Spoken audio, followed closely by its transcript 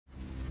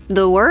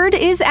The word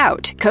is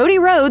out. Cody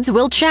Rhodes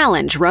will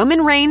challenge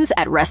Roman Reigns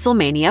at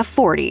WrestleMania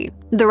 40.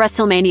 The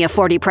WrestleMania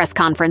 40 press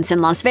conference in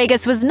Las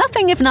Vegas was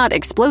nothing if not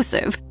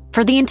explosive.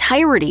 For the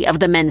entirety of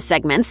the men's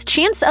segments,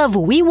 chants of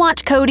 "We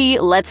want Cody,"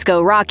 "Let's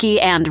go Rocky,"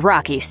 and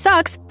 "Rocky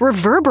sucks"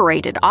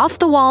 reverberated off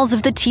the walls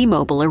of the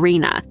T-Mobile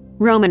Arena.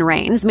 Roman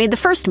Reigns made the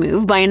first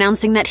move by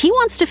announcing that he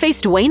wants to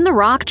face Dwayne "The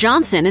Rock"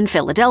 Johnson in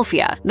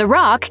Philadelphia. The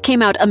Rock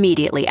came out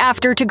immediately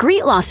after to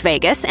greet Las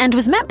Vegas and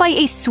was met by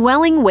a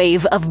swelling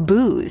wave of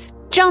boos.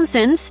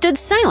 Johnson stood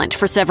silent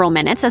for several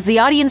minutes as the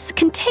audience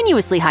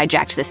continuously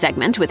hijacked the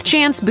segment with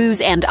chants,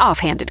 boos, and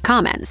offhanded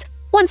comments.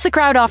 Once the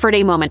crowd offered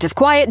a moment of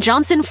quiet,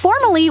 Johnson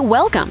formally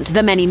welcomed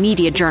the many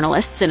media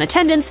journalists in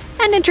attendance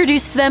and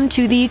introduced them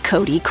to the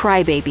Cody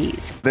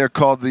Crybabies. They're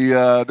called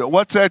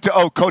what's that?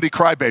 Oh, Cody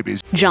Crybabies.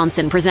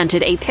 Johnson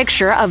presented a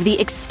picture of the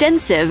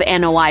extensive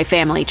Anoa'i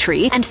family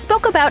tree and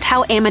spoke about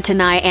how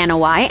Amitanai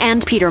Anoa'i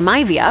and Peter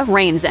Maivia,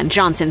 Reigns and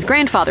Johnson's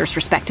grandfathers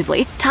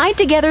respectively, tied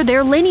together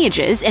their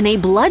lineages in a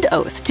blood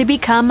oath to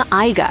become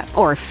Aiga,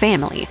 or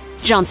family.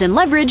 Johnson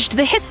leveraged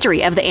the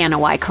history of the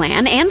Anoa'i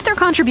clan and their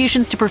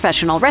contributions to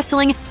professional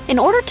wrestling in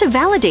order to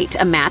validate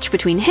a match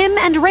between him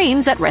and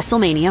Reigns at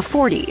WrestleMania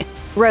 40.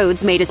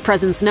 Rhodes made his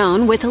presence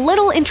known with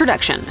little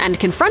introduction and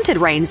confronted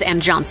Reigns and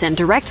Johnson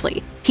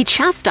directly. He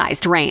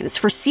chastised Reigns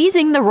for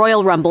seizing the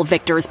Royal Rumble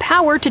victor's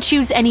power to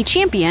choose any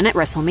champion at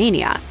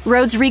WrestleMania.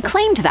 Rhodes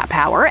reclaimed that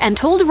power and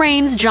told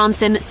Reigns,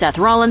 Johnson, Seth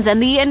Rollins,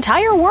 and the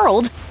entire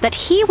world that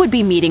he would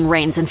be meeting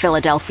Reigns in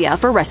Philadelphia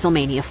for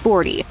WrestleMania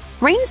 40.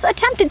 Reigns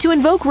attempted to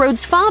invoke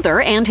Rhodes'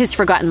 father and his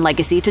forgotten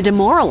legacy to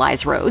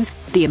demoralize Rhodes.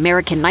 The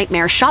American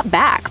Nightmare shot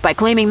back by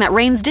claiming that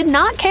Reigns did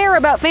not care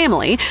about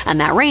family and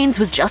that Reigns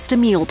was just a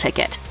meal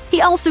ticket.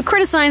 He also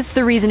criticized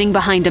the reasoning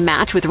behind a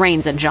match with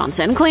Reigns and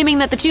Johnson, claiming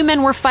that the two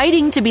men were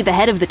fighting to be the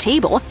head of the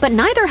table, but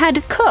neither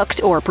had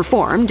cooked or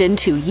performed in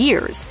 2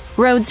 years.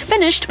 Rhodes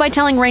finished by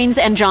telling Reigns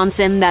and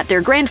Johnson that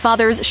their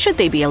grandfathers, should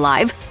they be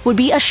alive, would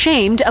be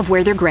ashamed of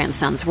where their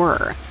grandsons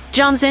were.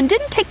 Johnson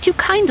didn't take too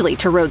kindly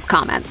to Rhodes'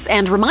 comments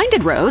and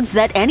reminded Rhodes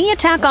that any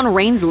attack on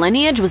Reigns'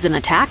 lineage was an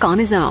attack on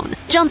his own.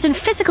 Johnson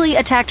physically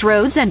attacked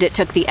Rhodes, and it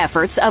took the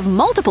efforts of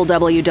multiple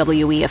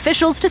WWE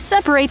officials to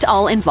separate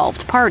all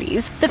involved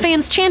parties. The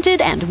fans chanted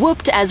and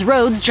whooped as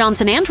Rhodes,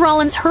 Johnson, and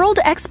Rollins hurled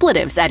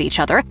expletives at each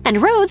other,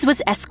 and Rhodes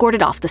was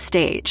escorted off the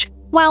stage.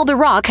 While The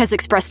Rock has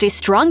expressed a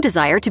strong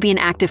desire to be an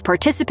active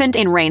participant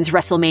in Reigns'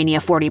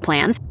 WrestleMania 40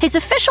 plans, his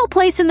official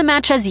place in the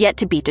match has yet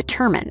to be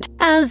determined.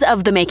 As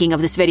of the making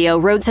of this video,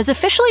 Rhodes has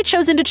officially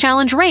chosen to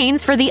challenge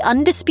Reigns for the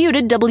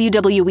undisputed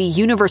WWE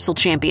Universal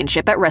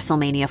Championship at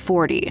WrestleMania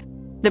 40.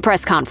 The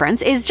press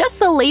conference is just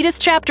the latest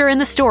chapter in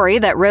the story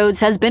that Rhodes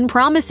has been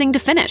promising to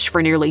finish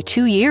for nearly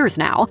 2 years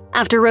now.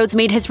 After Rhodes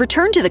made his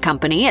return to the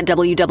company at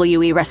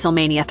WWE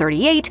WrestleMania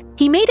 38,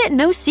 he made it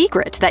no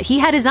secret that he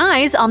had his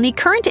eyes on the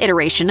current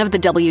iteration of the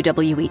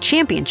WWE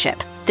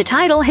Championship, the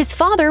title his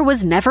father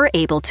was never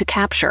able to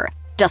capture.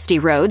 Dusty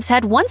Rhodes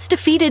had once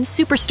defeated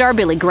superstar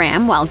Billy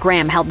Graham while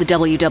Graham held the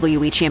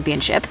WWE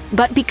Championship,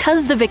 but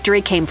because the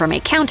victory came from a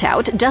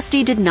countout,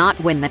 Dusty did not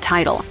win the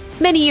title.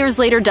 Many years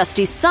later,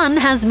 Dusty's son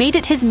has made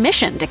it his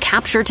mission to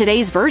capture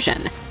today's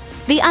version,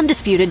 the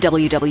undisputed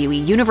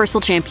WWE Universal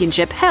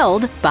Championship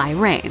held by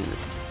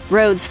Reigns.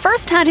 Rhodes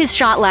first had his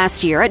shot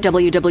last year at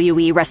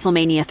WWE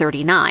WrestleMania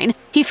 39.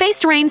 He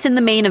faced Reigns in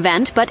the main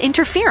event, but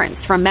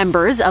interference from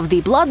members of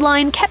the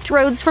Bloodline kept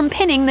Rhodes from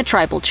pinning the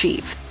Tribal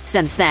Chief.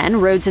 Since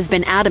then, Rhodes has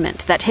been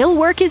adamant that he'll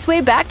work his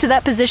way back to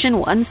that position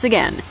once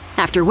again.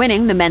 After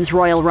winning the Men's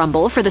Royal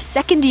Rumble for the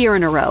second year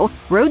in a row,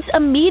 Rhodes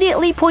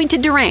immediately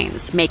pointed to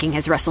Reigns, making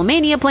his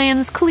WrestleMania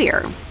plans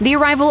clear. The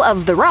arrival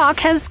of The Rock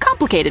has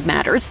complicated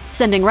matters,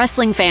 sending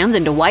wrestling fans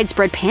into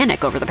widespread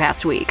panic over the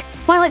past week.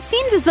 While it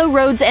seems as though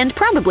Rhodes and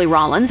probably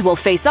Rollins will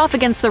face off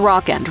against The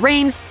Rock and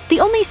Reigns,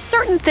 the only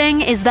certain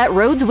thing is that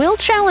Rhodes will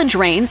challenge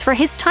Reigns for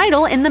his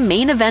title in the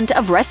main event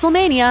of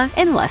WrestleMania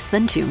in less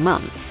than 2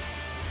 months.